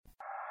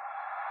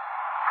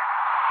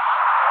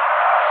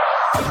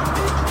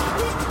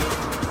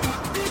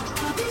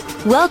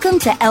Welcome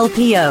to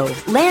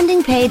LPO,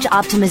 Landing Page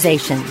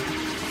Optimization.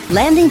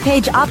 Landing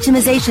Page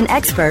Optimization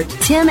expert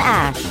Tim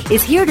Ash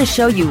is here to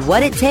show you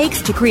what it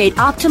takes to create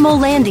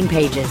optimal landing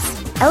pages.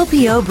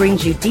 LPO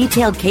brings you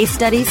detailed case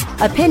studies,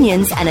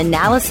 opinions, and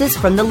analysis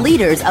from the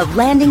leaders of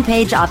landing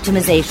page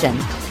optimization.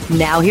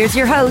 Now here's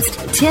your host,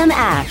 Tim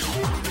Ash.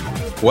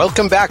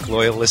 Welcome back,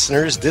 loyal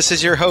listeners. This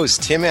is your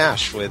host, Tim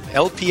Ash, with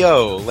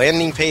LPO,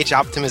 Landing Page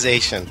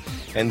Optimization.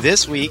 And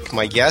this week,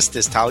 my guest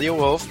is Talia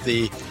Wolf,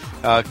 the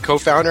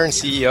founder and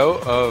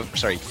CEO of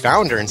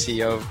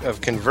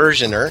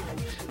Conversioner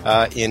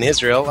in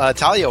Israel.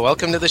 Talia,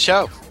 welcome to the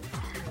show.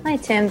 Hi,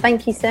 Tim.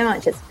 Thank you so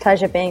much. It's a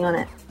pleasure being on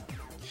it.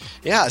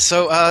 Yeah,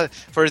 so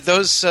for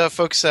those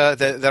folks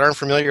that aren't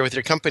familiar with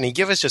your company,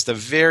 give us just a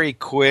very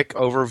quick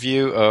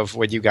overview of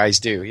what you guys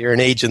do. You're an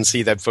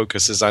agency that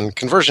focuses on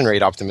conversion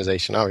rate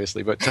optimization,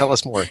 obviously, but tell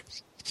us more.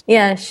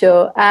 Yeah,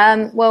 sure.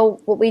 Well,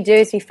 what we do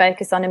is we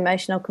focus on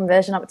emotional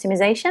conversion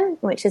optimization,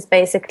 which is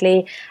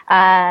basically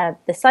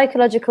the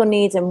psychological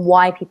needs and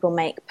why people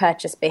make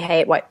purchase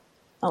behavior.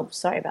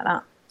 Sorry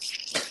about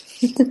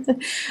that.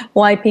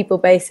 Why people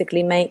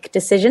basically make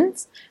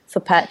decisions for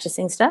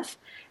purchasing stuff.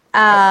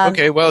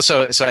 Okay, well,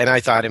 so and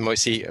I thought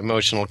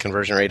emotional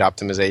conversion rate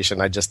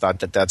optimization. I just thought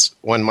that's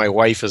when my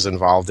wife is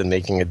involved in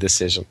making a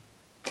decision.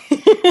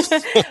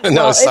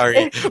 No,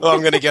 sorry. Well,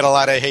 I'm going to get a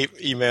lot of hate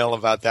email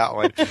about that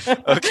one.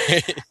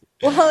 Okay.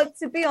 Well,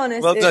 to be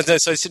honest. Well,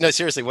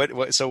 seriously.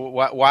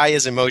 Why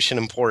is emotion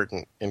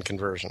important in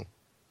conversion?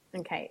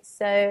 Okay,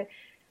 so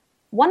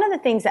one of the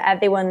things that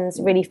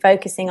everyone's really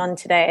focusing on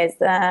today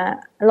is a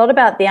lot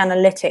about the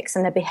analytics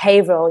and the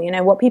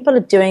behavioral, what people are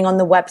doing on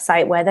the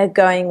website, where they're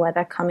going, where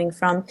they're coming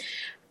from.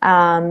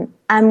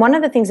 And one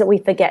of the things that we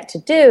forget to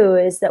do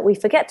is that we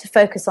forget to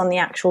focus on the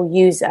actual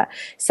user.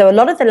 So a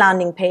lot of the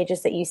landing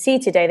pages that you see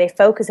today, they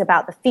focus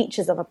about the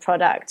features of a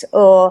product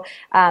or,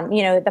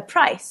 the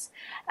price.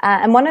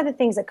 And one of the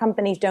things that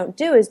companies don't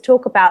do is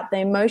talk about the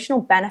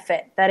emotional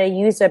benefit that a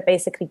user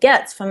basically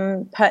gets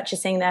from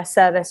purchasing their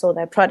service or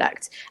their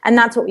product. And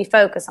that's what we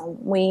focus on.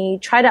 We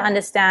try to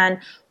understand,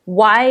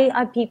 why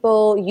are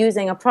people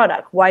using a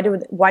product? Why do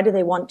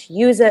they want to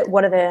use it?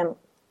 What are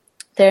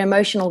their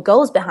emotional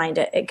goals behind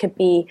it? It could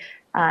be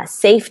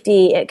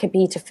safety. It could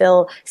be to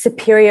feel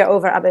superior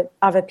over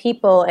other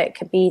people. It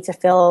could be to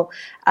feel,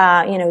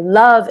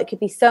 love. It could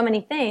be so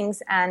many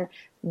things. And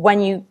when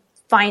you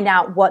find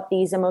out what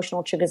these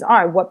emotional triggers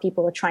are, what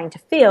people are trying to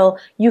feel,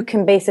 you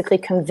can basically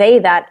convey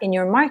that in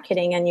your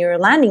marketing and your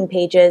landing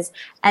pages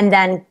and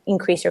then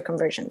increase your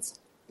conversions.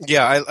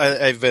 Yeah,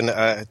 I've been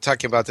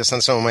talking about this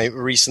on some of my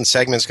recent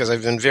segments because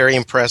I've been very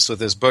impressed with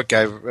this book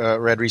I've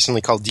read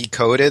recently called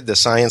Decoded, The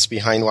Science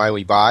Behind Why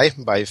We Buy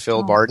by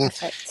Phil Barden.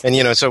 Perfect.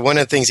 And, so one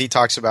of the things he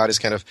talks about is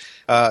kind of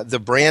the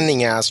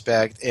branding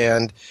aspect.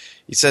 And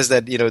he says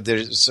that,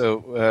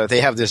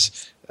 they have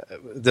this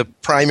the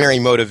primary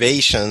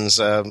motivations,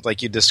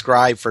 like you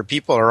described, for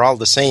people are all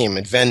the same: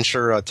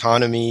 adventure,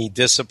 autonomy,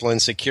 discipline,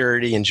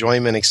 security,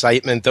 enjoyment,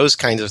 excitement, those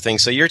kinds of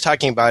things. So you're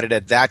talking about it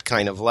at that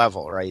kind of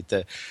level, right?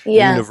 The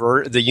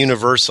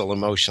universal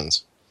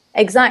emotions.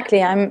 Exactly.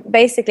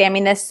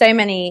 There's so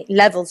many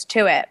levels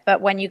to it,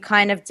 but when you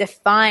kind of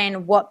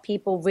define what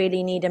people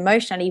really need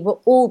emotionally, we're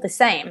all the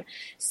same.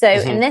 So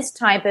in this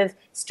type of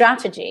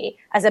strategy,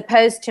 as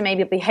opposed to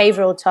maybe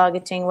behavioral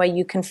targeting where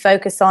you can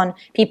focus on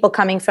people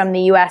coming from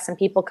the US and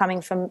people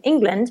coming from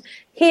England,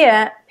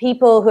 here,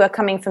 people who are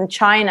coming from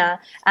China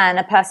and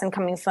a person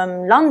coming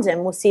from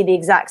London will see the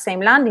exact same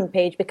landing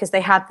page because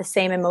they have the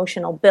same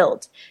emotional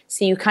build.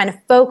 So you kind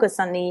of focus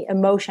on the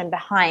emotion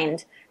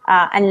behind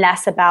and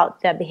less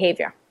about the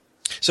behavior.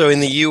 So in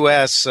the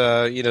U.S.,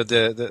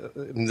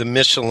 the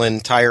Michelin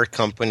tire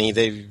company,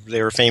 they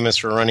were famous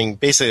for running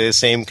basically the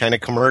same kind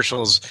of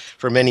commercials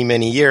for many,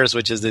 many years,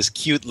 which is this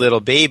cute little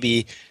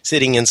baby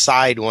sitting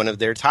inside one of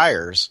their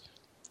tires.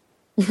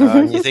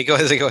 And you think,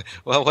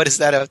 well, what does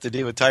that have to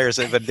do with tires?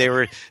 But they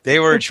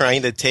were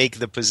trying to take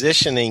the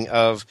positioning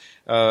of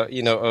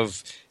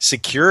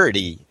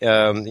security.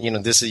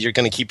 This is, you're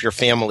going to keep your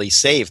family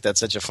safe. That's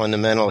such a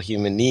fundamental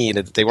human need.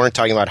 They weren't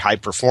talking about high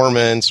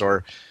performance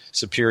or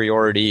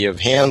superiority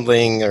of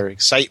handling or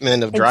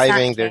excitement of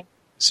driving. Exactly.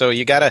 So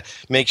you got to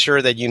make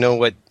sure that you know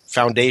what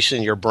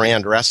foundation your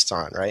brand rests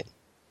on, right?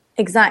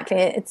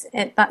 Exactly.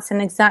 That's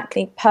an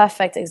exactly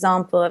perfect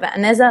example of it.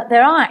 And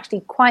there are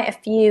actually quite a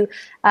few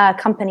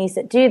companies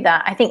that do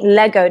that. I think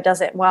Lego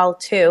does it well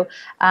too,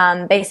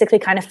 basically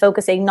kind of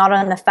focusing not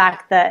on the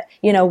fact that,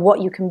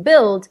 what you can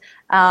build,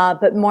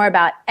 but more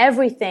about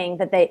everything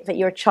that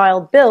your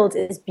child builds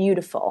is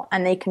beautiful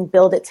and they can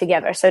build it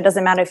together. So it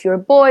doesn't matter if you're a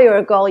boy or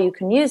a girl, you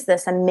can use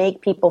this and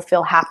make people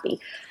feel happy.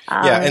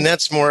 And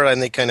that's more on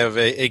the kind of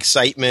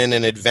excitement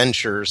and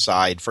adventure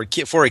side for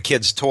a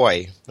kid's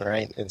toy,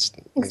 right? It's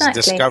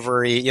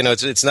discovery.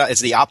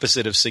 It's the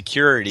opposite of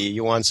security.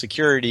 You want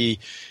security,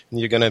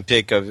 you're going to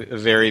pick a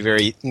very,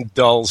 very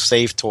dull,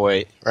 safe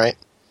toy, right?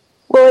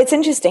 Well, it's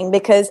interesting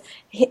because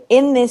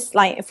in this,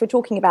 like, if we're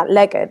talking about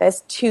Lego,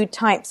 there's two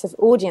types of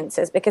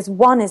audiences, because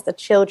one is the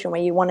children where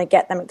you want to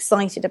get them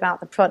excited about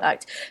the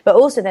product, but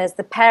also there's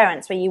the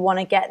parents where you want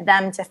to get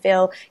them to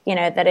feel,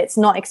 that it's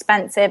not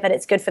expensive, that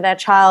it's good for their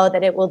child,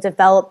 that it will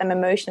develop them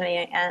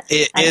emotionally.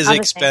 It is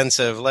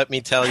expensive, let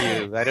me tell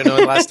you. I don't know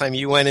the last time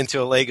you went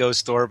into a Lego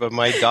store, but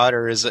my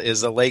daughter is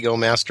a Lego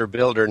master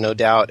builder, no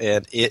doubt,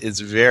 and it is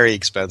very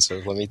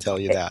expensive, let me tell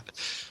you that.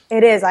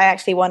 It is. I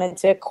actually wanted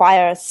to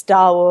acquire a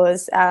Star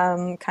Wars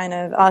kind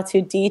of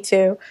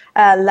R2-D2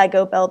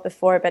 Lego build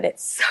before, but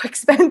it's so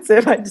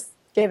expensive. I just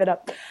gave it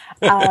up.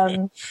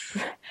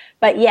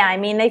 But yeah, I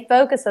mean, they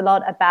focus a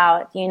lot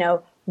about,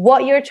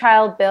 what your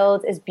child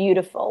builds is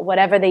beautiful.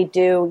 Whatever they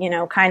do,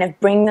 kind of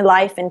bring the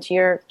life into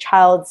your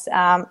child's,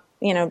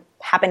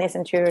 happiness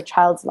into your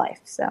child's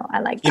life. So I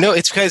like that.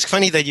 It's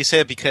funny that you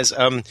say it because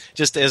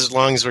just as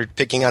long as we're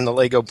picking on the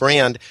Lego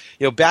brand,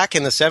 back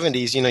in the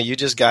 70s, you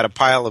just got a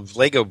pile of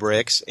Lego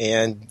bricks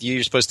and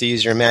you're supposed to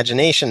use your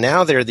imagination.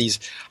 Now there are these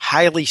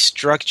highly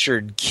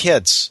structured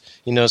kits,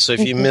 so if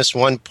you miss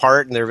one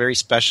part and they're very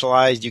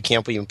specialized, you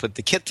can't even put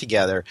the kit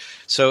together.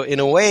 So in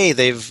a way,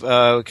 they've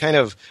kind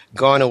of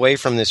gone away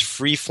from this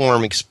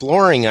free-form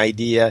exploring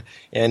idea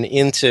and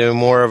into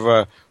more of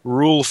a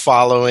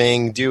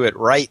rule-following,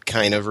 do-it-right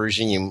kind of regime.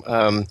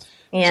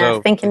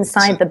 Think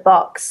inside the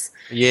box.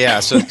 Yeah,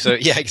 so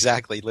yeah,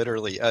 exactly,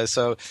 literally. I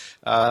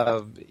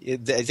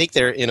think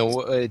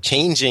they're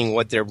changing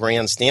what their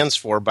brand stands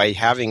for by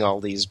having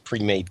all these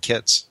pre-made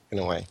kits in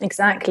a way.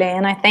 Exactly,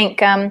 and I think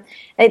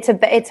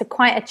it's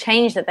quite a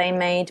change that they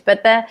made.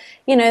 But they're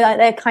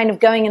kind of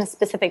going in a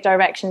specific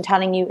direction,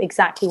 telling you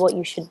exactly what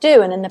you should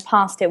do. And in the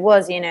past, it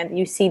was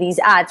you see these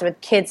ads with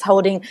kids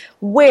holding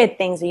weird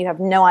things that you have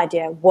no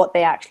idea what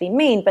they actually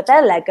mean, but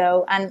they're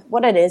Lego, and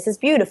what it is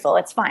beautiful.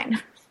 It's fine.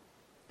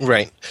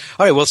 Right.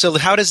 All right. Well, so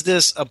how does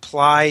this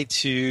apply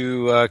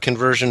to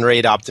conversion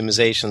rate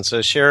optimization?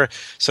 So share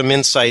some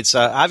insights.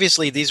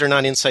 Obviously, these are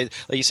not insights.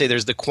 Like you say,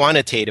 there's the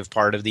quantitative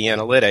part of the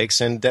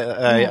analytics, and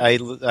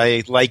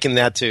I liken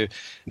that to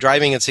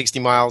driving at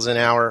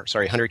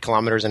 100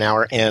 kilometers an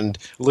hour, and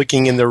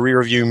looking in the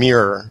rearview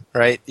mirror,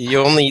 right?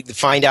 You only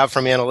find out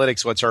from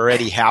analytics what's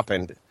already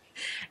happened.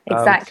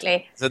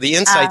 Exactly. So the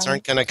insights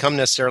aren't going to come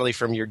necessarily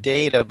from your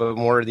data, but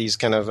more of these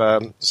kind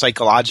of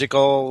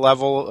psychological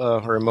level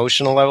or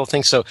emotional level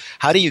things. So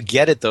how do you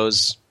get at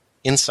those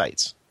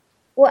insights?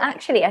 Well,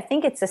 actually, I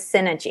think it's a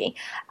synergy.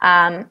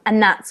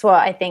 And that's what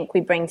I think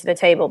we bring to the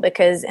table,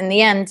 because in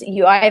the end,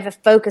 you either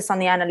focus on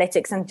the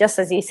analytics, and just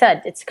as you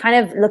said, it's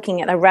kind of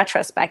looking at a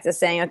retrospect of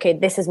saying, okay,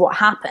 this is what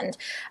happened.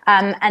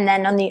 And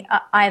then on the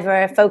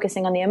either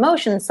focusing on the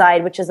emotion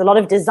side, which is a lot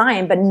of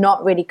design, but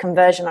not really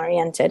conversion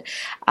oriented.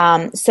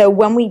 So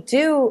when we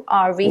do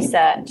our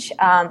research,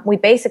 we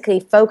basically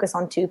focus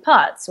on two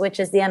parts, which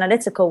is the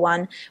analytical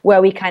one,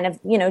 where we kind of,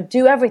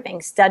 do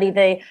everything, study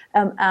the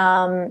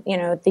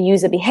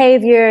user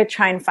behavior,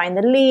 try and find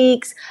the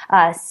leaks,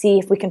 see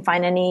if we can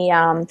find any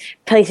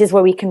places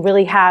where we can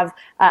really have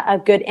a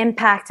good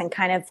impact and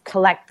kind of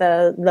collect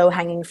the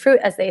low-hanging fruit,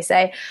 as they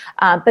say.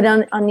 But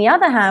on the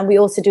other hand, we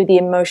also do the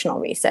emotional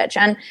research.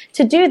 And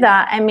to do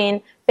that, I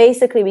mean,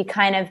 basically we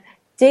kind of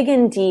dig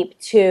in deep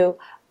to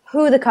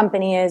who the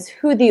company is,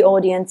 who the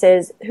audience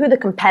is, who the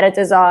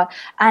competitors are,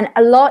 and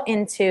a lot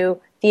into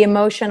the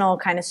emotional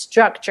kind of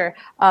structure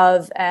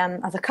of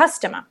a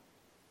customer.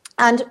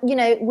 And,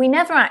 we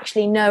never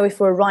actually know if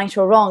we're right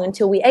or wrong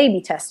until we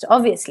A/B test,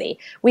 obviously.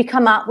 We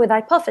come up with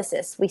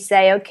hypothesis. We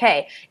say,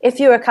 okay,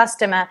 if you're a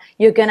customer,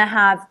 you're going to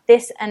have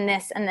this and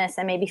this and this,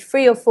 and maybe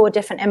 3 or 4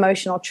 different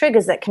emotional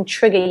triggers that can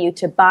trigger you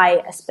to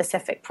buy a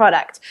specific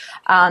product.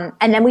 And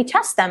then we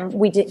test them.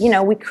 We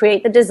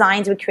create the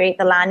designs, we create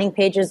the landing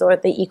pages or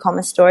the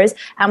e-commerce stores,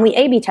 and we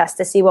A/B test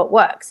to see what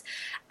works.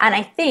 And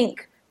I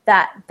think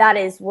that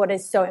is what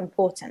is so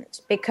important,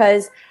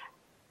 because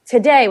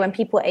today when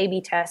people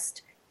A/B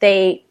test,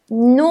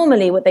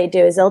 what they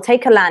do is they'll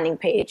take a landing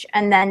page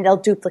and then they'll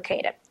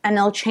duplicate it, and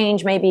they'll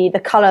change maybe the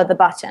color of the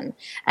button.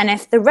 And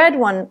if the red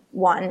one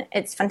won,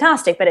 it's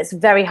fantastic, but it's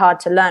very hard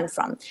to learn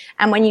from.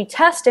 And when you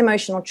test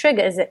emotional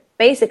triggers, it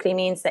basically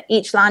means that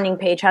each landing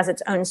page has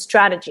its own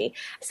strategy.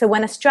 So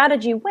when a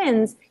strategy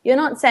wins, you're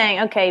not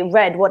saying, okay,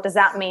 red, what does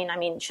that mean? I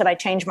mean, should I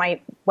change my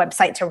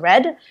website to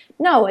red?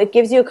 No, it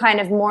gives you a kind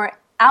of more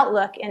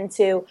outlook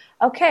into,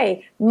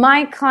 okay,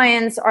 my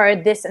clients are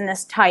this and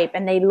this type,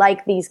 and they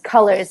like these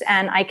colors,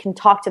 and I can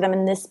talk to them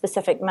in this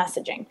specific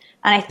messaging.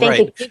 And I think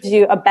it gives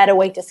you a better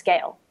way to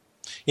scale.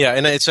 Yeah,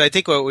 and so I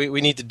think what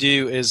we need to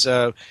do is,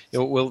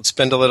 we'll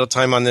spend a little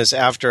time on this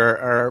after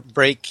our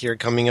break here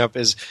coming up,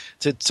 is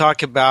to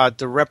talk about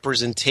the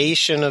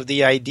representation of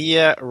the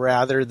idea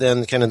rather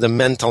than kind of the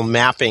mental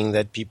mapping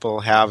that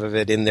people have of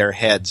it in their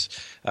heads.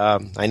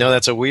 I know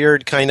that's a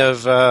weird kind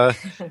of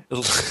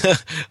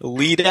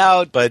lead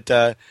out,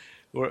 but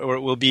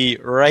we'll be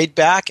right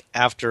back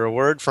after a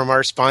word from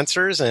our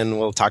sponsors, and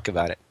we'll talk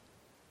about it.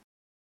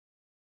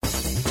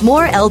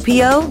 More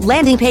LPO,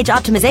 landing page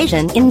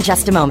optimization, in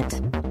just a moment.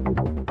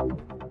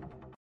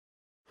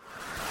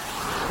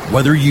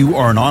 Whether you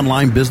are an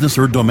online business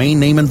or domain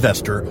name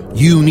investor,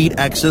 you need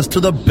access to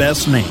the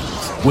best names.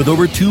 With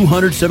over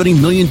 270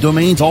 million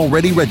domains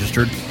already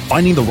registered,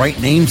 finding the right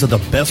names at the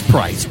best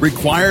price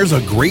requires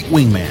a great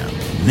wingman.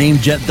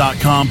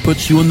 Namejet.com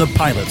puts you in the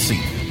pilot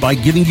seat by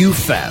giving you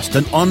fast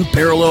and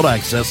unparalleled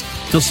access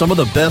to some of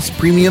the best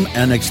premium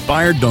and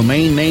expired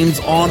domain names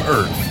on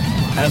earth.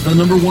 As the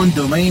 #1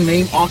 domain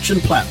name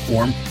auction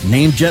platform,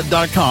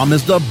 Namejet.com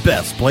is the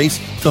best place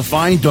to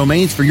find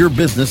domains for your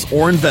business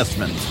or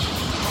investment.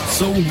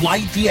 So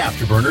light the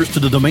afterburners to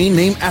the domain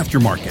name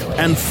aftermarket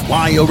and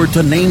fly over to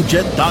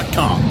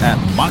Namejet.com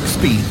at Mach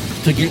speed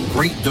to get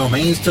great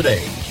domains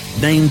today.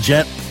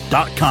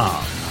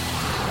 Namejet.com.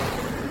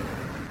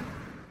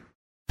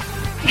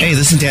 Hey,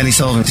 this is Danny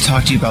Sullivan to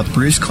talk to you about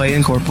Bruce Clay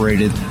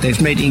Incorporated.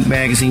 They've made Inc.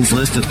 Magazine's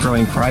list of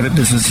growing private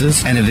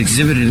businesses and have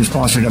exhibited and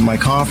sponsored at my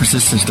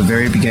conferences since the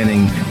very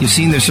beginning. You've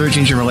seen their search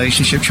engine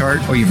relationship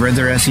chart, or you've read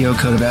their SEO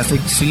code of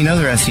ethics, so you know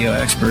they're SEO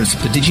experts.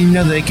 But did you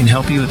know they can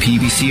help you with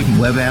PPC,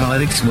 web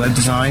analytics, web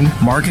design,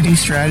 marketing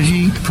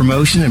strategy,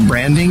 promotion, and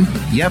branding?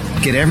 Yep,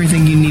 get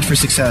everything you need for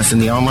success in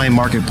the online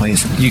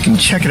marketplace. You can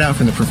check it out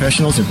from the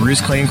professionals at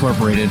Bruce Clay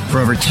Incorporated. For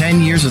over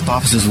 10 years with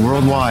offices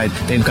worldwide,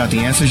 they've got the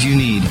answers you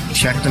need.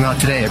 Check them out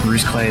today at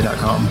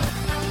bruceclay.com.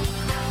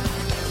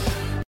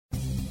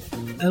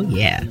 Oh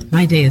yeah,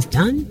 my day is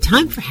done.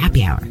 Time for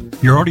happy hour.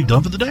 You're already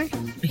done for the day?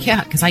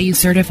 Yeah, because I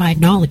use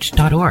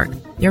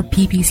CertifiedKnowledge.org. Their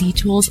PPC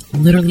tools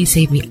literally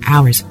save me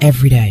hours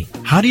every day.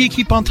 How do you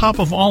keep on top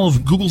of all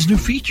of Google's new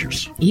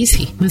features?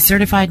 Easy. With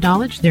Certified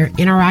Knowledge, their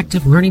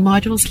interactive learning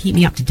modules keep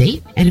me up to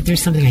date. And if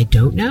there's something I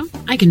don't know,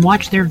 I can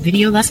watch their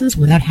video lessons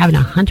without having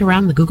to hunt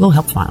around the Google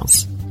Help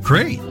files.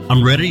 Great.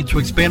 I'm ready to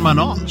expand my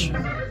knowledge.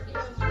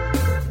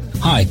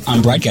 Hi,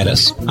 I'm Brett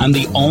Geddes. I'm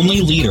the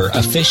only leader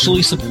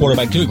officially supported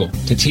by Google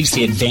to teach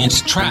the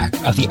advanced track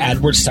of the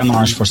AdWords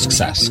Seminars for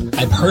Success.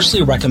 I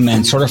personally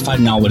recommend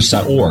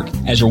CertifiedKnowledge.org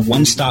as your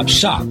one-stop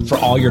shop for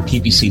all your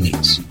PPC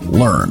needs.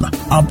 Learn,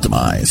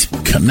 optimize,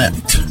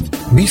 connect.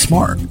 Be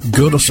smart.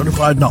 Go to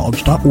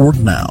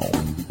CertifiedKnowledge.org now.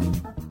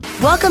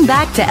 Welcome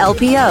back to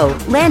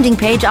LPO, Landing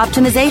Page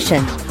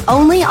Optimization,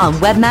 only on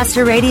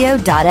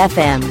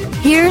WebmasterRadio.fm.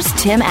 Here's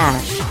Tim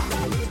Ash.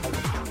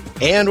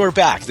 And we're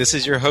back. This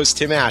is your host,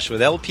 Tim Ash,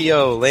 with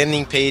LPO,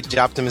 Landing Page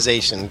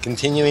Optimization,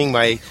 continuing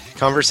my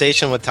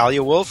conversation with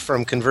Talia Wolf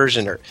from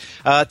Conversioner.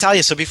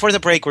 Talia, so before the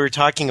break, we were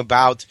talking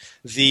about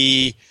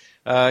the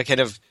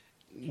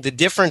the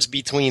difference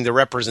between the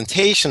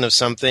representation of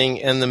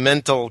something and the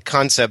mental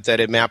concept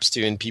that it maps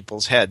to in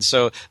people's heads.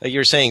 So like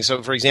you're saying,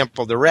 so for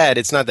example, the red,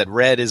 it's not that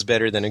red is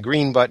better than a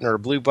green button or a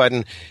blue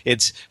button.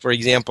 It's, for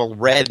example,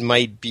 red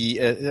might be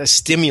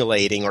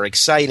stimulating or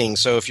exciting.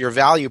 So if your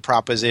value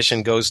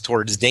proposition goes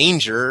towards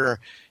danger,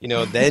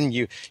 then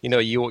you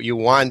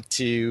want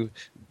to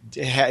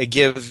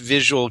give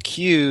visual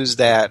cues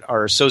that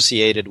are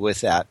associated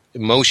with that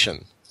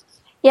emotion.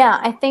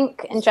 Yeah, I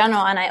think in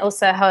general, and I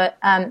also heard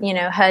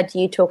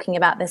you talking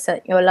about this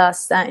at your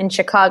last in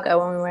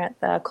Chicago when we were at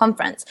the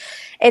conference.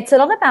 It's a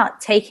lot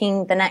about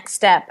taking the next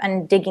step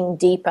and digging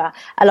deeper.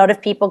 A lot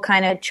of people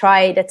kind of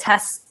try to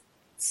test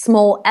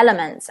small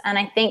elements, and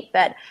I think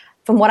that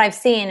from what I've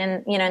seen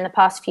in the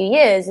past few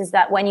years is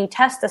that when you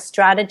test a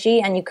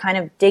strategy and you kind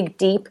of dig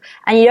deep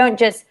and you don't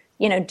just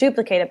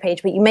duplicate a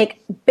page, but you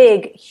make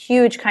big,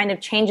 huge kind of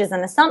changes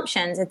and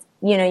assumptions, it's,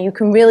 you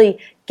can really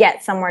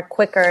get somewhere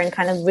quicker and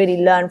kind of really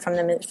learn from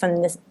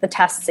the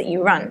tests that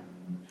you run.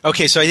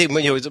 Okay, so I think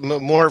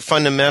more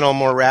fundamental,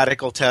 more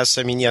radical tests.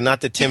 I mean,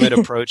 not the timid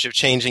approach of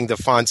changing the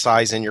font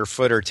size in your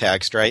footer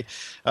text, right?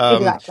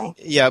 Exactly.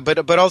 Yeah,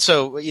 but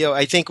also,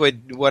 I think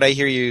what I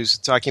hear you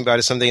talking about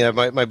is something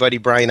that my buddy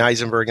Brian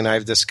Eisenberg and I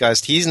have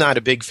discussed. He's not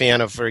a big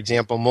fan of, for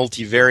example,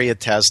 multivariate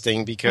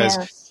testing because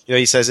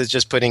he says it's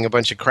just putting a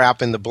bunch of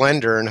crap in the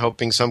blender and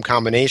hoping some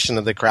combination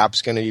of the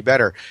crap's going to be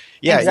better.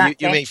 Yeah,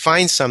 exactly. You may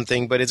find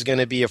something, but it's going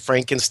to be a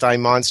Frankenstein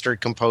monster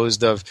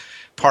composed of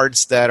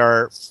parts that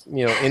are,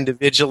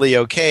 individually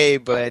okay,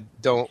 but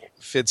don't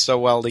fit so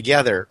well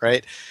together,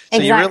 right?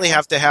 So you really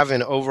have to have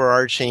an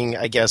overarching,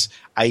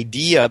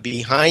 idea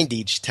behind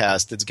each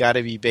test. It's got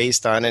to be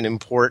based on an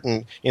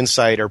important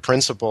insight or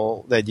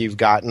principle that you've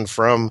gotten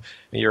from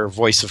your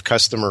voice of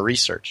customer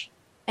research.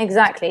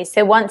 Exactly.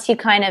 So once you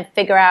kind of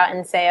figure out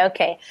and say,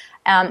 okay,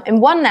 in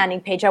one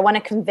landing page, I want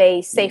to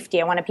convey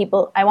safety. I want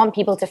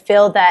people to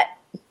feel that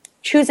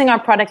choosing our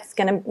product is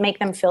going to make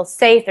them feel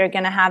safe. They're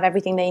going to have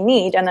everything they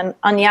need. And then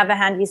on the other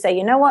hand, you say,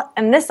 you know what?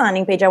 In this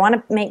landing page, I want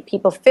to make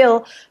people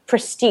feel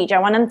prestige. I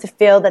want them to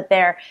feel that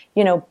they're,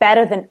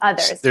 better than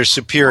others. They're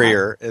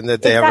superior and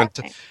that they have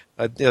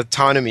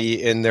autonomy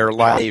in their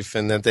life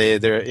and that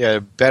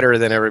they're better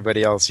than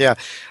everybody else. And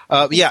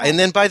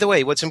then, by the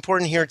way, what's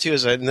important here too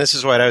is, and this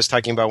is what I was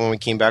talking about when we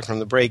came back from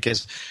the break,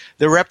 is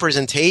the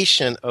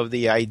representation of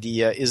the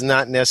idea is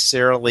not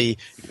necessarily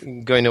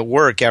going to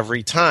work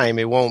every time.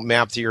 It won't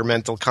map to your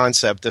mental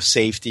concept of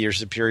safety or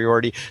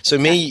superiority. So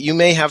you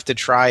may have to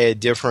try a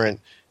different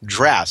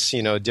dress,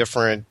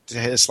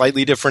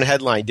 slightly different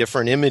headline,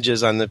 different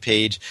images on the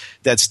page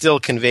that still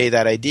convey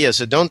that idea.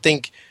 So don't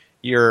think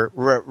your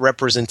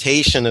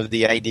representation of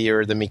the idea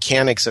or the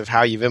mechanics of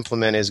how you've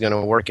implemented is going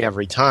to work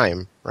every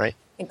time, right?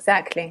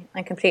 Exactly.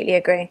 I completely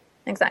agree.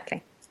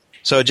 Exactly.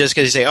 So just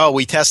because you say,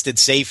 we tested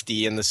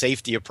safety and the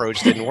safety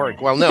approach didn't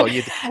work. Well, no,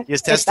 you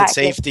just tested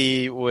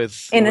safety with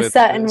a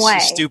certain way.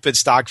 Stupid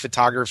stock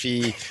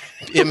photography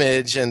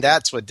image, and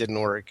that's what didn't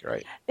work,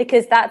 right?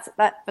 Because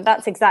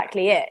that's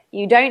exactly it.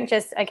 You don't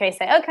just, say,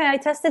 I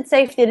tested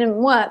safety, it didn't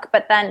work,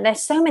 but then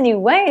there's so many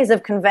ways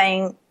of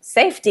conveying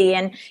safety,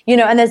 and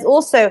and there's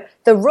also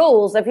the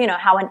rules of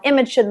how an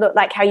image should look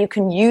like, how you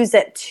can use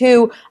it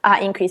to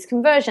increase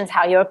conversions,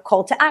 how your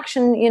call to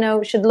action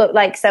should look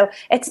like. So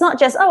it's not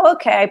just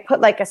I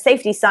put like a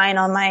safety sign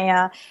on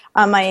my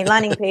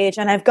landing page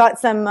and I've got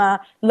some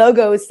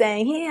logos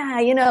saying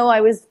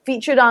I was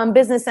featured on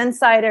Business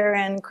Insider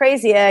and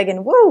Crazy Egg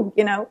and woo,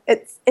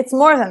 it's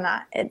more than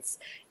that.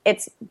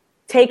 It's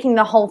taking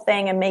the whole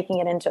thing and making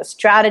it into a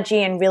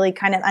strategy and really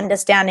kind of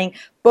understanding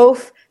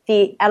both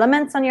the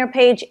elements on your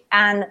page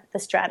and the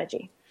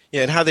strategy.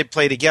 Yeah, and how they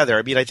play together.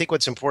 I mean, I think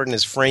what's important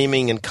is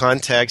framing and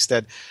context,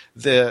 that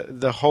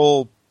the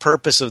whole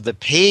purpose of the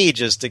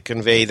page is to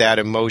convey that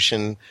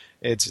emotion.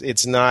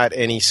 It's not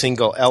any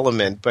single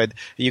element, but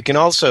you can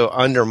also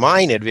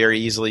undermine it very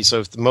easily.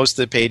 So if most of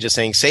the page is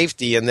saying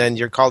safety and then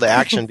your call to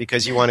action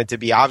because you want it to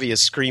be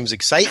obvious screams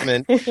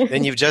excitement,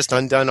 then you've just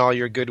undone all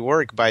your good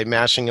work by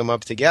mashing them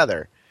up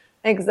together.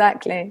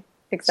 Exactly.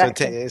 So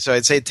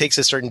I'd say it takes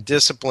a certain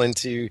discipline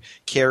to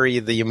carry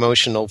the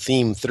emotional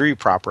theme through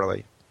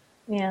properly.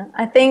 Yeah,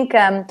 I think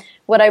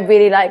what I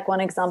really like,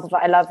 one example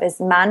that I love is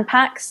Man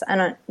Packs. I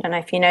don't know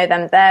if you know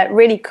them. They're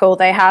really cool.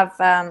 They have,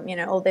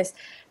 all this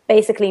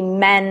basically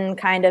men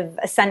kind of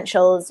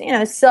essentials,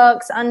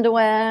 socks,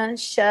 underwear,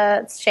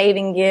 shirts,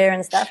 shaving gear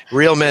and stuff.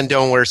 Real men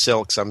don't wear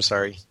silks, I'm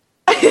sorry.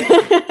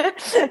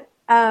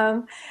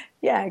 Yeah,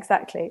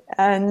 exactly.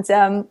 And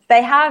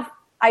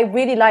I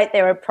really like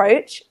their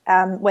approach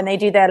when they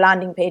do their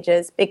landing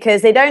pages,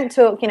 because they don't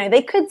talk,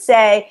 they could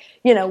say,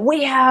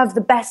 we have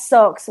the best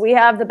socks, we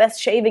have the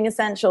best shaving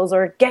essentials,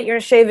 or get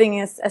your shaving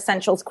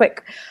essentials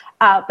quick.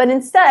 But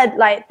instead,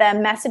 like, their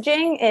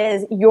messaging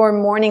is your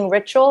morning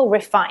ritual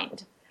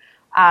refined.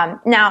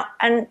 Now,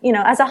 and,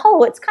 as a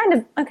whole, it's kind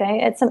of,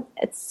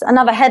 it's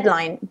another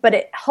headline, but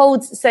it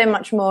holds so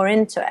much more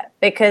into it,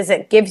 because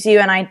it gives you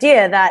an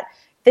idea that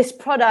this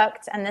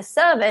product and this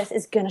service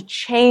is going to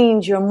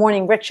change your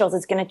morning rituals.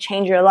 It's going to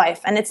change your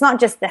life. And it's not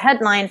just the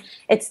headline.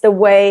 It's the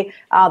way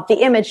the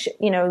image,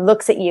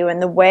 looks at you,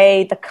 and the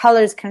way the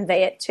colors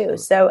convey it too.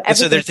 So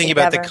they're thinking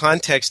about the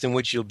context in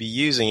which you'll be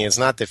using it. It's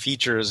not the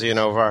features,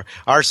 of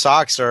our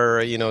socks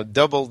are,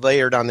 double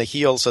layered on the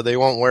heel so they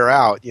won't wear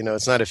out.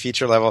 It's not a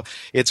feature level.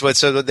 It's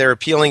what they're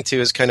appealing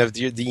to is kind of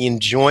the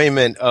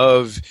enjoyment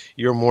of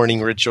your morning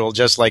ritual,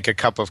 just like a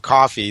cup of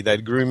coffee,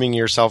 that grooming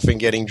yourself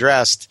and getting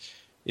dressed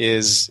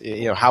is,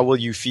 how will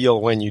you feel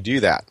when you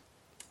do that?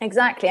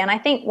 Exactly. And I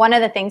think one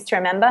of the things to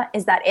remember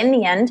is that in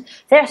the end,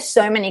 there are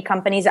so many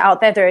companies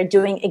out there that are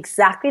doing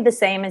exactly the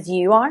same as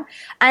you are.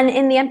 And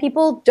in the end,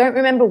 people don't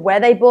remember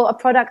where they bought a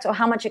product or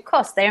how much it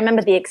cost. They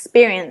remember the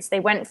experience they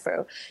went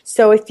through.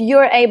 So if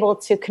you're able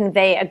to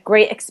convey a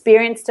great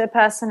experience to a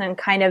person and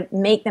kind of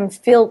make them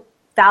feel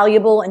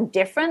valuable and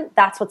different,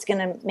 that's what's going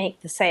to make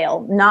the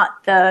sale,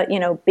 not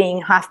the,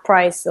 being half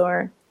price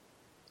or...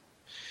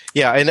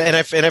 Yeah, and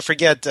I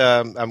forget,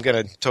 I'm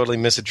going to totally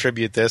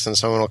misattribute this, and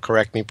someone will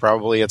correct me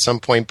probably at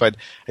some point, but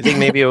I think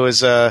maybe it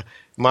was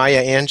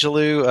Maya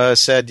Angelou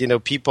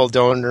said, people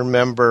don't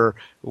remember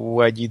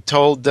what you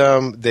told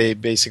them, they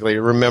basically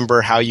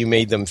remember how you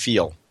made them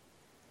feel.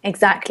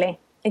 Exactly.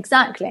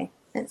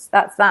 That's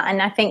that.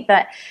 And I think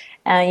that,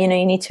 you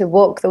need to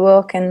walk the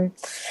walk and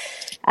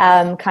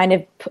kind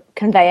of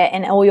convey it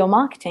in all your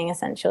marketing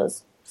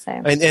essentials. So.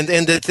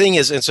 And the thing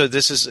is, and so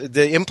this is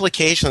the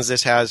implications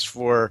this has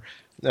for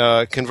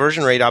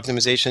conversion rate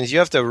optimization is you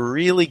have to have a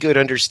really good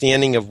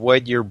understanding of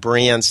what your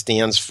brand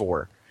stands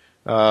for.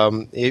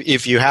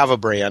 If you have a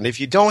brand. If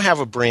you don't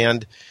have a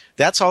brand,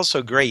 that's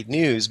also great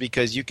news,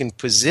 because you can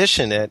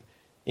position it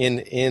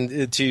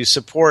in to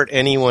support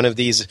any one of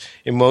these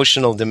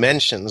emotional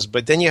dimensions.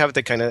 But then you have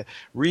to kind of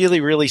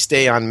really, really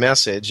stay on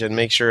message and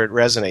make sure it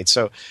resonates.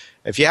 So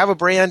if you have a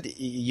brand,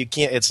 you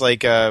can't. It's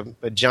like a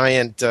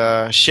giant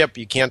ship.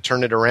 You can't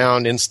turn it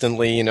around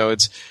instantly.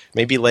 It's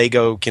maybe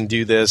Lego can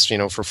do this.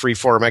 For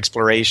free-form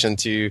exploration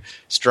to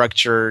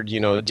structured.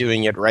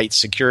 Doing it right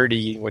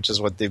security, which is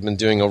what they've been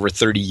doing over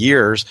 30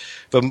 years.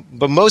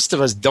 But most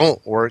of us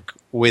don't work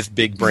with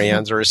big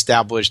brands or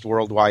established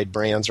worldwide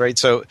brands, right?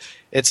 So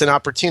it's an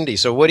opportunity.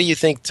 So what do you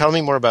think? Tell me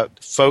more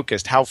about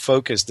focused. How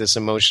focused this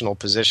emotional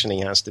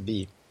positioning has to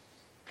be.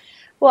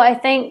 Well, I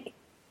think.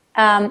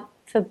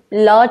 For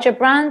larger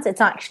brands,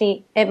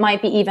 it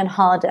might be even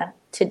harder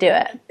to do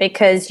it,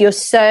 because you're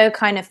so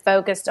kind of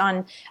focused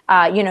on,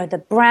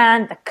 the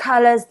brand, the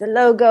colors, the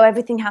logo,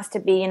 everything has to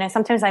be,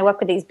 sometimes I work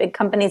with these big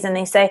companies and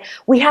they say,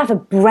 we have a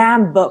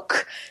brand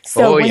book.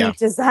 So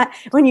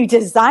when you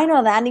design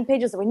our landing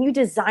pages, when you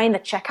design the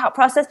checkout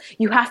process,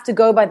 you have to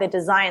go by the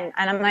design.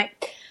 And I'm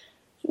like,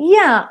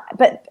 Yeah,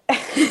 but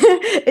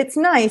it's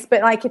nice.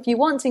 But like, if you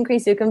want to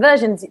increase your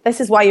conversions,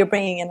 this is why you're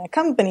bringing in a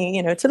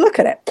company, to look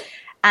at it.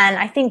 And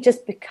I think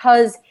just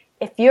because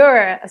if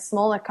you're a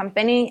smaller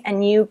company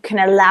and you can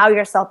allow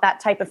yourself that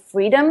type of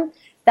freedom,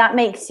 that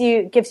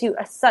gives you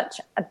such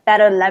a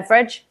better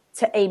leverage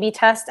to A/B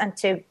test and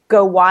to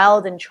go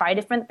wild and try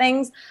different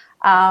things.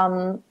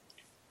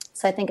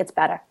 So I think it's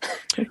better.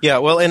 Yeah,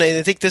 well, and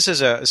I think this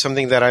is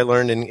something that I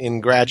learned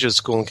in graduate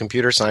school in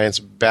computer science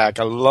back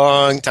a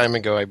long time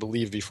ago, I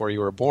believe before you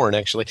were born,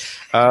 actually.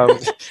 But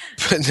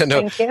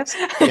Thank you.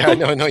 Yeah,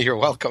 no, you're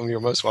welcome. You're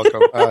most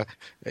welcome. But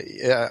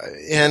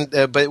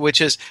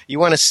which is, you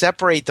want to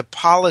separate the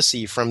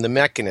policy from the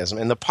mechanism.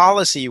 And the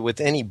policy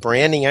with any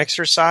branding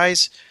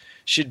exercise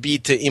should be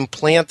to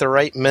implant the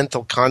right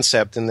mental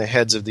concept in the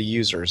heads of the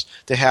users,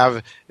 to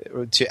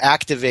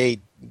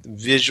activate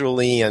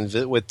visually and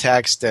with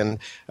text and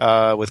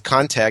with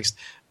context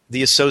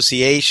the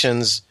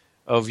associations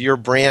of your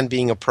brand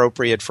being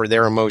appropriate for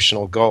their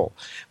emotional goal.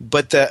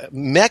 But the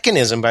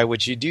mechanism by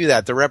which you do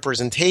that, the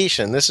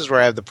representation, this is where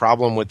I have the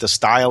problem with the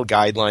style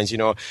guidelines.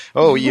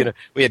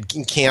 We had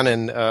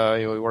Canon,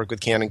 we work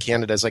with Canon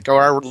Canada. It's like,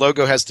 our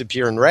logo has to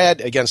appear in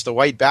red against a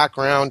white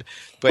background.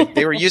 But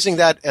they were using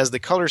that as the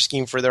color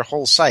scheme for their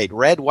whole site.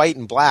 Red, white,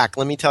 and black.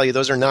 Let me tell you,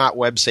 those are not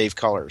web-safe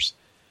colors.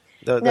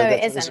 No,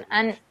 it isn't.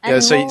 And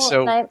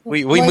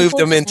we moved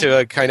them into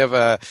a kind of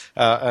a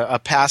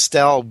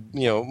pastel,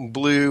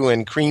 blue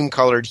and cream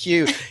colored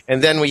hue,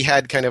 and then we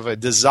had kind of a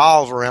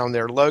dissolve around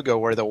their logo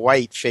where the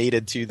white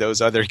faded to those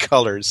other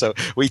colors. So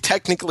we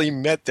technically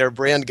met their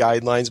brand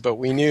guidelines, but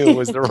we knew it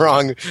was the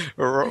wrong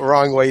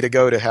way to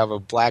go to have a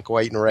black,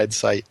 white, and red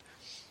site.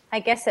 I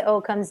guess it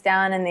all comes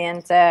down in the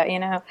end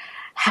to,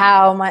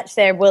 how much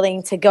they're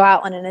willing to go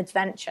out on an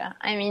adventure.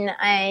 I mean,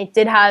 I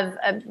did have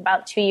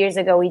about 2 years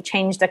ago, we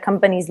changed the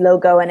company's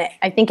logo, and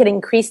I think it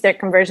increased their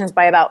conversions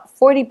by about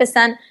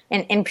 40%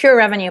 in pure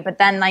revenue. But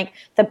then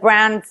the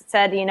brand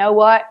said, you know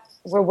what?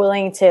 We're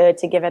willing to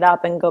give it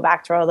up and go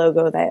back to our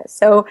logo there.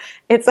 So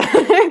it's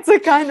a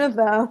kind of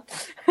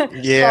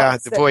yeah,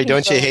 boy,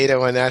 don't you hate it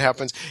when that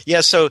happens? Yeah.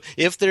 So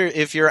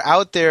if you're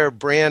out there,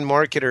 brand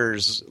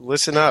marketers,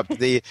 listen up.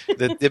 The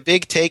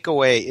big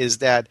takeaway is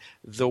that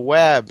the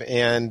web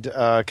and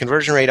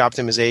conversion rate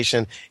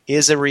optimization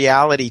is a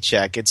reality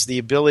check. It's the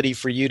ability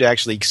for you to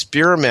actually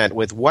experiment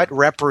with what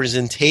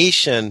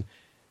representation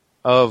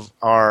of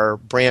our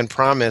brand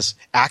promise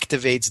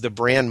activates the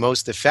brand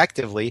most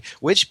effectively,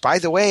 which, by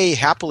the way,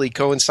 happily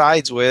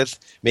coincides with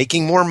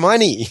making more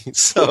money.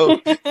 So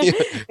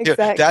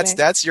exactly.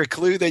 That's your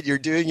clue that you're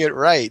doing it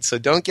right. So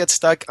don't get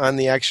stuck on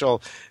the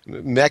actual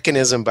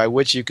mechanism by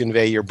which you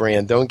convey your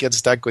brand. Don't get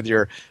stuck with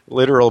your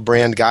literal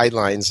brand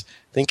guidelines.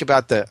 Think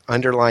about the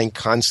underlying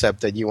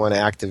concept that you want to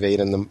activate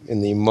in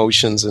the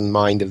emotions and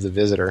mind of the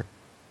visitor.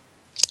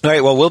 All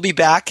right, well, we'll be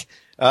back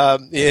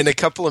in a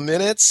couple of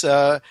minutes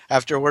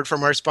after a word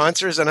from our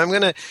sponsors. And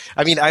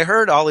I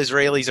heard all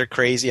Israelis are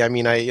crazy. I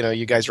mean,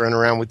 you guys run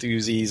around with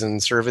Uzis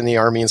and serve in the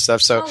army and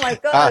stuff. So, oh my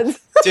God.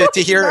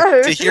 to hear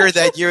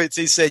that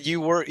you said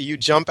you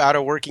jump out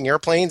of working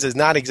airplanes is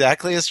not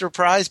exactly a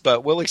surprise,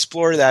 but we'll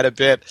explore that a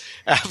bit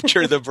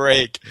after the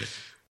break.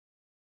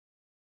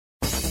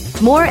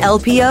 More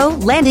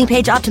LPO, landing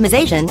page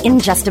optimization, in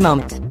just a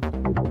moment.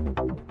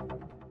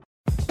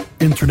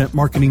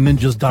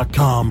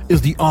 InternetMarketingNinjas.com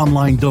is the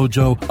online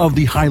dojo of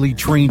the highly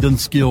trained and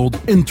skilled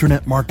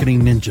Internet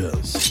Marketing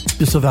Ninjas.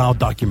 Disavow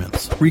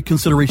documents,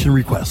 reconsideration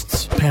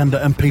requests,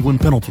 Panda and Penguin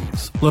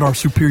penalties. Let our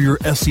superior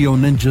SEO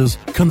ninjas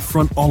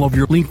confront all of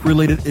your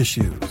link-related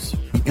issues.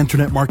 The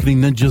Internet Marketing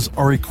Ninjas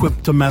are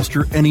equipped to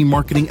master any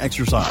marketing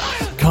exercise,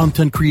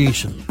 content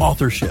creation,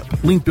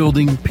 authorship, link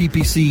building,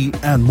 PPC,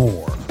 and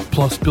more.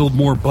 Plus, build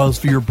more buzz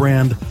for your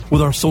brand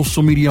with our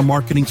social media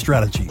marketing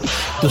strategy.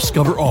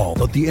 Discover all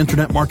that the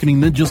Internet Marketing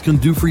Ninjas can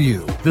do for you.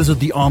 Visit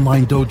the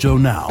online dojo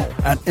now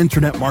at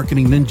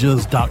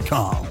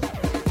InternetMarketingNinjas.com.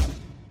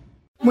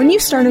 When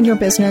you started your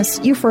business,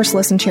 you first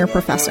listened to your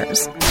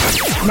professors.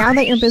 Now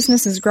that your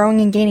business is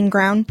growing and gaining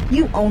ground,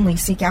 you only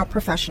seek out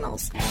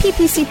professionals.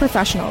 PPC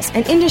Professionals,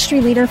 an industry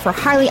leader for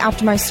highly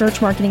optimized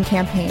search marketing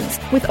campaigns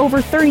with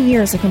over 30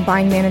 years of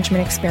combined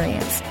management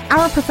experience.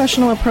 Our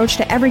professional approach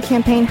to every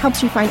campaign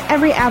helps you find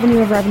every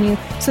avenue of revenue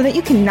so that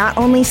you can not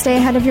only stay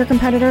ahead of your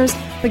competitors,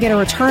 but get a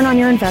return on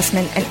your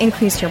investment and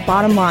increase your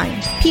bottom line.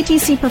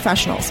 PPC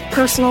Professionals,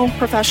 personal,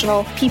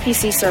 professional,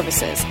 PPC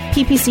services.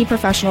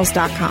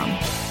 PPCprofessionals.com.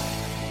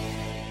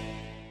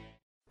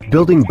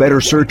 Building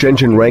better search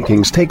engine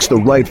rankings takes the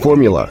right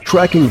formula.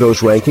 Tracking those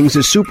rankings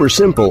is super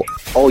simple.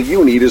 All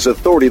you need is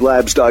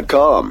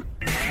AuthorityLabs.com.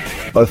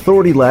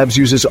 Authority Labs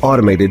uses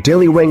automated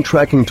daily rank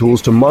tracking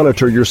tools to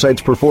monitor your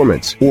site's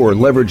performance, or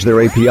leverage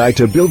their API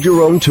to build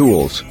your own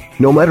tools.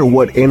 No matter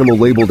what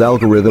animal-labeled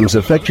algorithms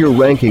affect your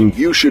ranking,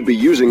 you should be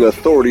using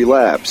Authority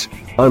Labs.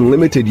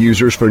 Unlimited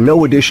users for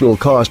no additional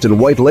cost and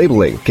white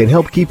labeling can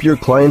help keep your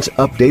clients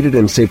updated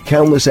and save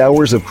countless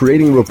hours of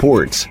creating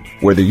reports.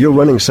 Whether you're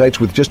running sites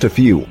with just a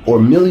few or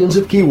millions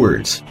of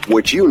keywords,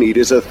 what you need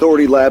is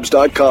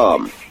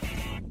AuthorityLabs.com.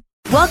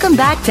 Welcome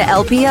back to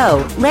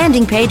LPO,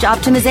 Landing Page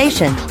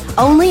Optimization,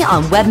 only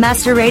on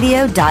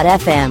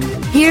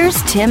webmasterradio.fm.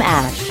 Here's Tim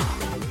Ash.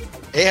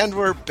 And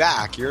we're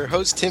back. Your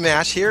host, Tim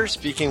Ash, here,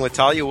 speaking with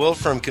Talia Wolf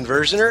from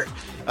Conversioner.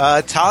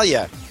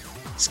 Talia,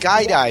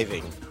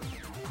 skydiving.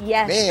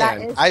 Yes,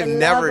 man, I've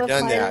never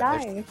done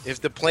that.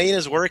 If the plane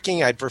is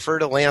working, I'd prefer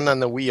to land on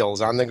the wheels,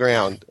 on the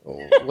ground.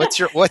 What's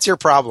your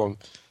problem?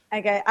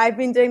 Okay, I've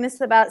been doing this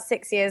for about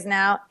 6 years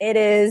now. It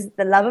is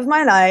the love of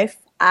my life.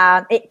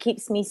 It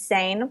keeps me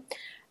sane.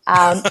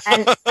 And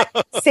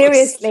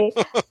seriously.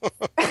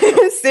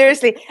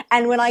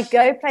 And when I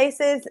go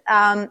places,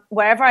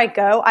 wherever I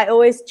go, I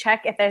always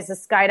check if there's a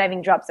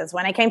skydiving drop zone. So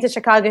when I came to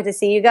Chicago to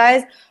see you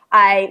guys,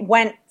 I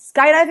went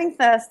skydiving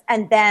first,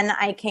 and then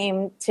I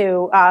came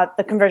to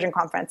the conversion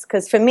conference.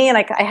 Because for me,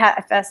 like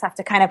I first have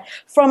to kind of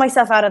throw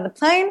myself out of the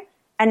plane,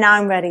 and now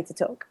I'm ready to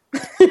talk.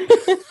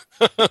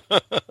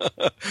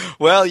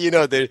 Well,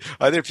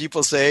 other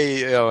people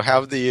say,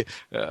 have the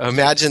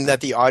imagine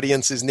that the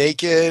audience is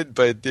naked,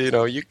 but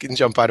you can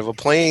jump out of a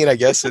plane. I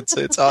guess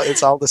it's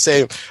all the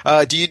same.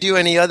 Do you do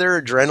any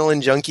other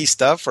adrenaline junkie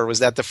stuff, or was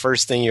that the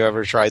first thing you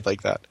ever tried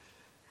like that?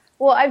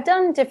 Well, I've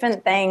done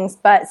different things,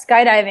 but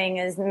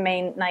skydiving is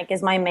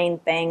my main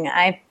thing.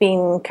 I've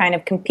been kind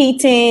of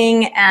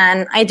competing,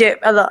 and I do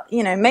a lot,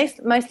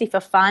 mostly for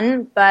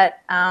fun. But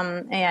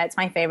it's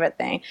my favorte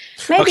thing.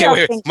 Maybe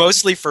wait,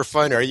 mostly for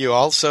fun. Are you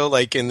also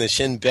like in the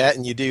Shin Bet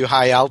and you do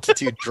high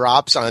altitude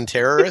drops on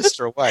terrorists,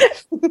 or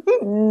what?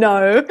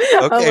 No.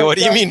 Okay, what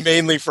do you mean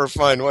mainly for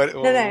fun?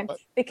 No.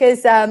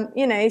 Because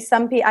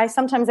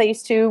sometimes I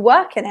used to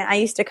work in it. I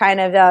used to kind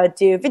of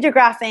do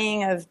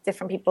videographing of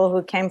different people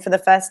who came for the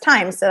first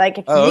time. So like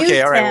if you,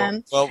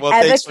 Tim,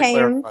 ever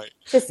came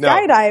to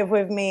skydive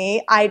with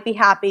me, I'd be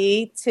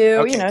happy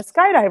to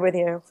skydive with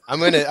you. I'm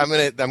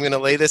gonna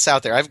lay this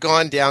out there. I've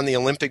gone down the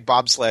Olympic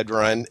bobsled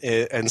run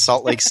in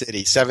Salt Lake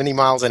City, 70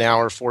 miles an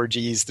hour, 4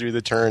 Gs through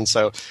the turn.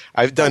 So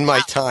I've done my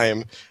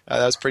time.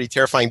 That was pretty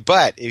terrifying.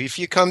 But if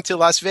you come to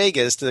Las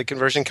Vegas to the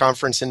conversion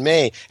conference in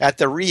May, at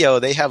the Rio,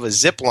 they have a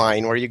zip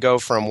line where you go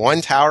from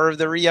one tower of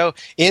the Rio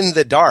in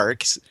the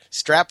dark,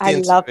 strapped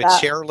into a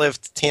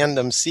chairlift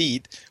tandem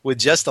seat with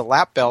just a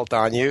lap belt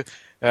on you,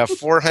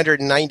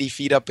 490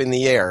 feet up in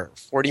the air,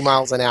 40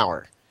 miles an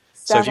hour.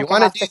 So if you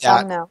want to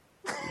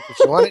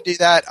do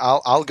that,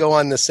 I'll go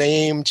on the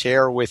same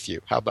chair with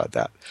you. How about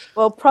that?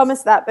 Well,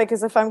 promise that,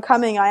 because if I'm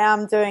coming, I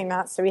am doing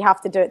that, so we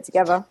have to do it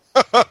together.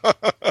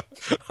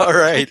 All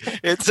right.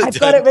 I've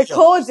got it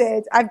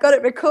recorded. I've got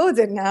it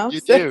recorded now.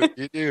 You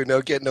do.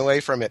 No getting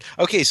away from it.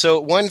 Okay, so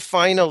one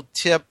final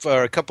tip,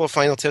 or a couple of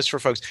final tips for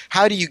folks.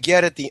 How do you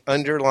get at the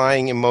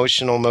underlying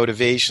emotional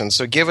motivation?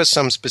 So give us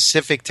some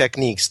specific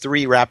techniques,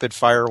 3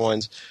 rapid-fire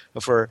ones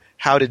for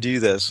how to do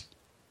this.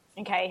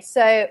 Okay,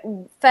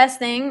 so first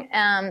thing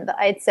that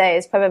I'd say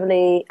is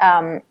probably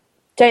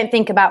don't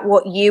think about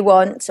what you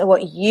want or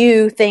what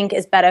you think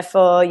is better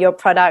for your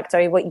product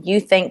or what you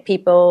think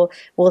people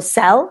will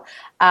sell.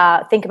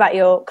 Think about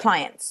your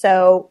clients.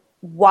 So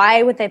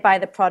why would they buy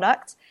the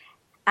product?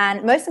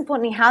 And most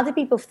importantly, how do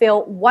people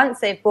feel once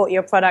they've bought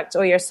your product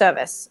or your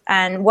service?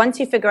 And once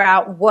you figure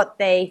out what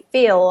they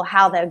feel,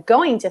 how they're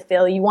going to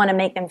feel, you want to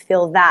make them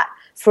feel that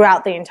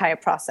throughout the entire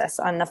process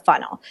on the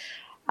funnel.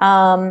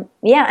 And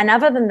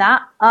other than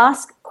that,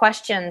 ask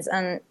questions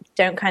and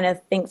don't kind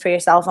of think for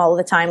yourself all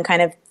the time.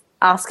 Kind of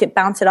ask it,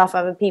 bounce it off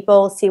other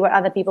people, see what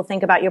other people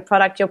think about your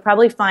product. You'll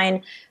probably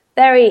find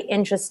very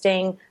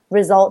interesting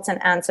results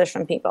and answers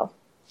from people.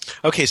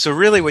 Okay, so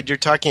really what you're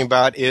talking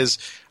about is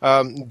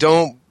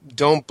don't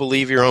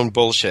believe your own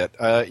bullshit.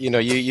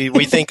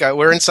 We think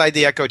we're inside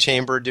the echo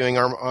chamber doing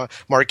our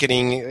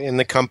marketing in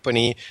the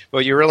company,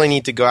 but you really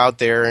need to go out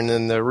there and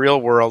in the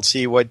real world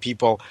see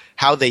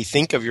how they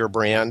think of your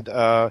brand.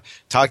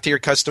 Talk to your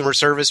customer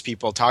service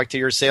people, talk to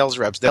your sales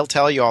reps. They'll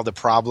tell you all the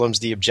problems,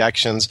 the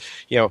objections,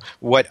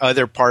 what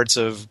other parts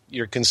of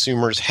your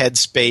consumer's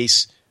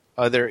headspace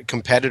other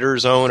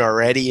competitors own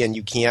already, and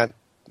you can't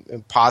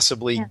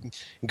possibly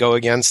go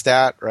against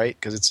that, right?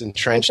 Because it's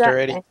entrenched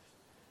already.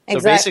 So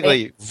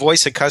basically,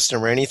 voice a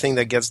customer, anything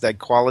that gets that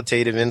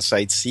qualitative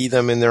insight, see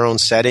them in their own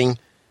setting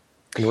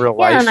in real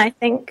life. Yeah, and I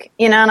think,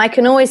 and I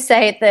can always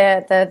say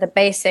the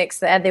basics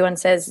that everyone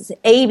says is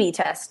A/B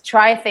test,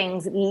 try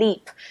things,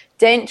 leap.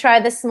 Don't try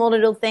the small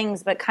little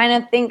things, but kind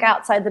of think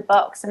outside the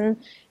box and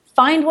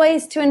find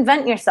ways to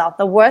invent yourself.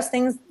 The worst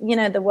thing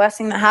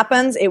that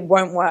happens, it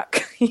won't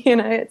work.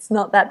 It's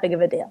not that big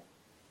of a deal.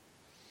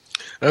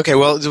 Okay,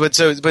 well,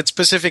 but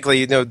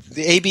specifically, the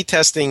A/B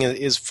testing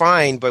is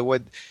fine, but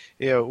what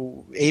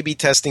A/B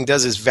testing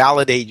does is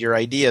validate your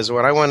ideas.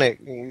 What I want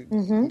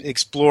to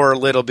explore a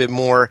little bit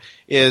more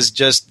is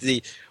just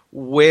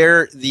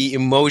where the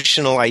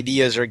emotional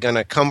ideas are going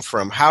to come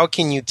from. How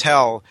can you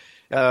tell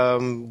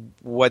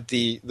what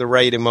the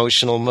right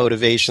emotional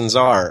motivations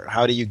are?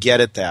 How do you get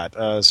at that?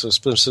 So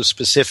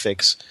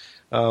specifics.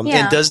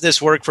 And does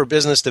this work for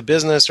business to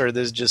business, or is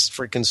this just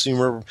for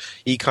consumer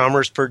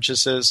e-commerce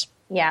purchases?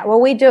 Yeah,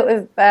 well, we do it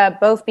with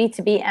both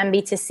B2B and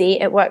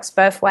B2C. It works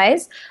both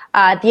ways.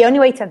 The only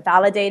way to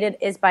validate it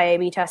is by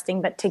A/B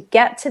testing, but to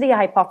get to the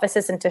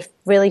hypothesis and to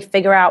really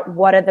figure out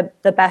what are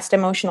the best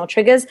emotional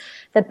triggers,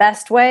 the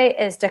best way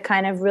is to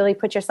kind of really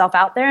put yourself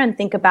out there and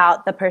think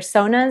about the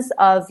personas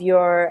of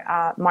your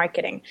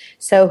marketing.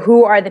 So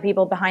who are the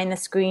people behind the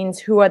screens?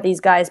 Who are these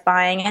guys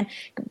buying? And,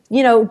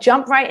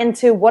 jump right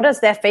into what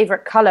is their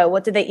favorite color?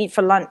 What do they eat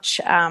for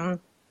lunch?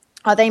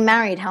 Are they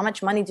married? How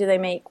much money do they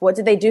make? What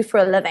do they do for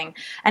a living?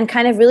 And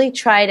kind of really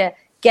try to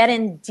get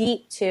in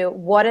deep to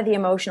what are the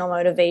emotional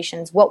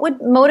motivations? What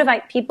would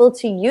motivate people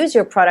to use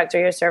your product or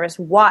your service?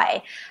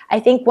 Why?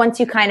 I think once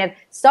you kind of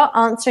start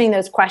answering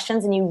those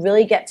questions and you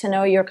really get to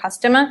know your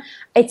customer,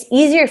 it's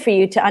easier for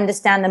you to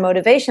understand the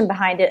motivation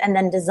behind it and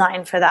then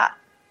design for that.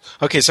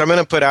 Okay, so I'm going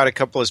to put out a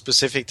couple of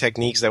specific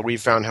techniques that we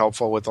found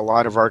helpful with a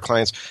lot of our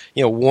clients.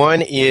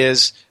 One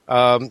is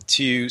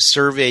to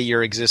survey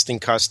your existing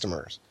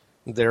customers.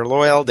 They're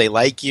loyal, they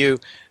like you,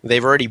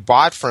 they've already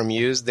bought from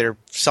you, they're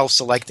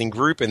self-selecting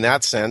group in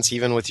that sense.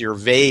 Even with your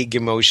vague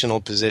emotional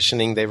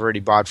positioning, they've already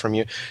bought from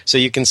you. So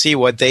you can see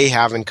what they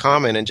have in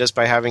common, and just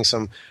by having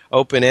some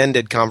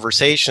open-ended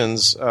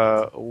conversations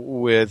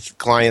with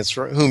clients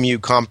for whom you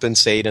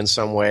compensate in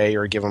some way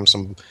or give them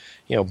some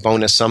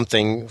bonus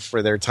something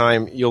for their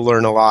time, you'll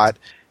learn a lot.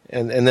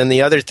 And then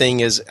the other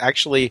thing is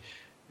actually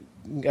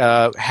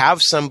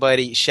have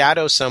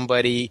shadow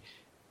somebody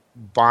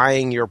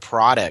buying your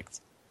product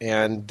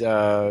and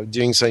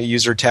doing some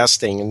user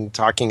testing and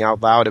talking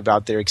out loud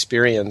about their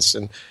experience,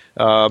 and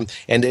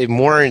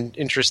more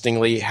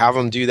interestingly, have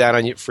them do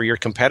that for your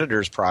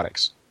competitors'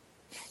 products.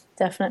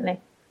 Definitely,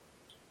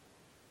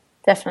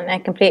 I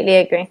completely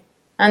agree.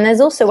 And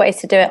there's also ways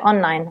to do it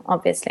online,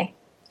 obviously.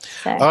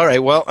 So. All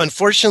right. Well,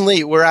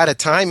 unfortunately, we're out of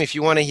time. If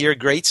you want to hear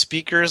great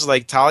speakers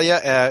like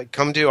Talia,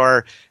 come to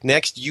our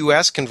next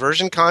U.S.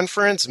 Conversion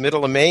Conference,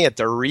 middle of May at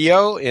the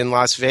Rio in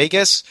Las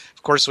Vegas.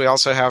 Of course, we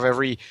also have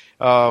every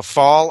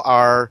fall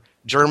our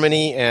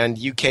Germany and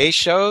UK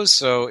shows.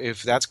 So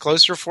if that's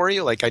closer for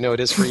you, like I know it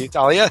is for you,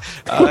 Talia,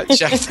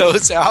 check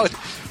those out.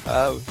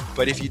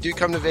 But if you do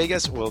come to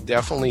Vegas, we'll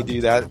definitely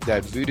do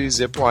that Voodoo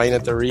zip line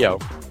at the Rio.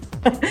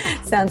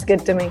 Sounds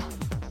good to me.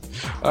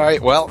 All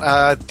right. Well,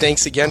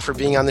 thanks again for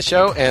being on the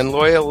show. And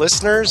loyal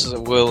listeners,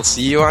 we'll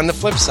see you on the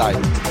flip side.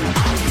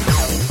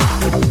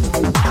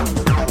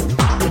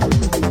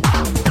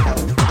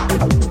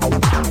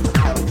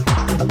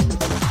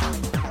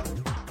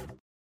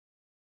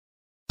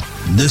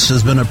 This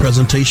has been a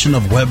presentation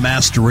of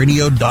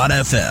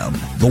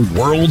WebmasterRadio.fm, the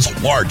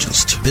world's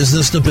largest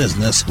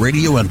business-to-business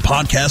radio and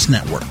podcast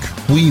network.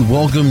 We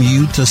welcome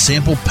you to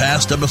sample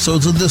past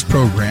episodes of this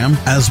program,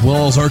 as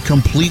well as our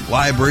complete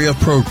library of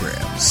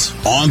programs,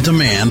 on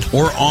demand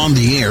or on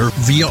the air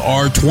via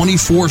our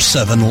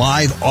 24/7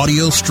 live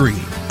audio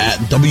stream at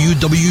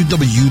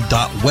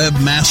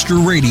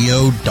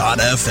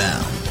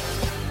www.webmasterradio.fm.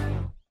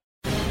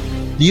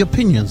 The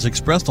opinions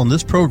expressed on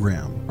this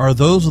program are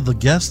those of the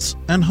guests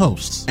and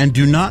hosts and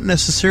do not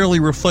necessarily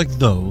reflect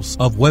those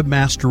of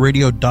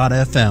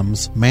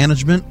WebmasterRadio.fm's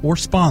management or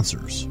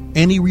sponsors.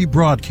 Any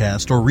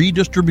rebroadcast or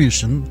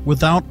redistribution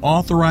without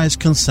authorized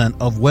consent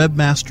of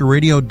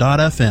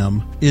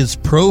WebmasterRadio.fm is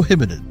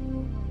prohibited.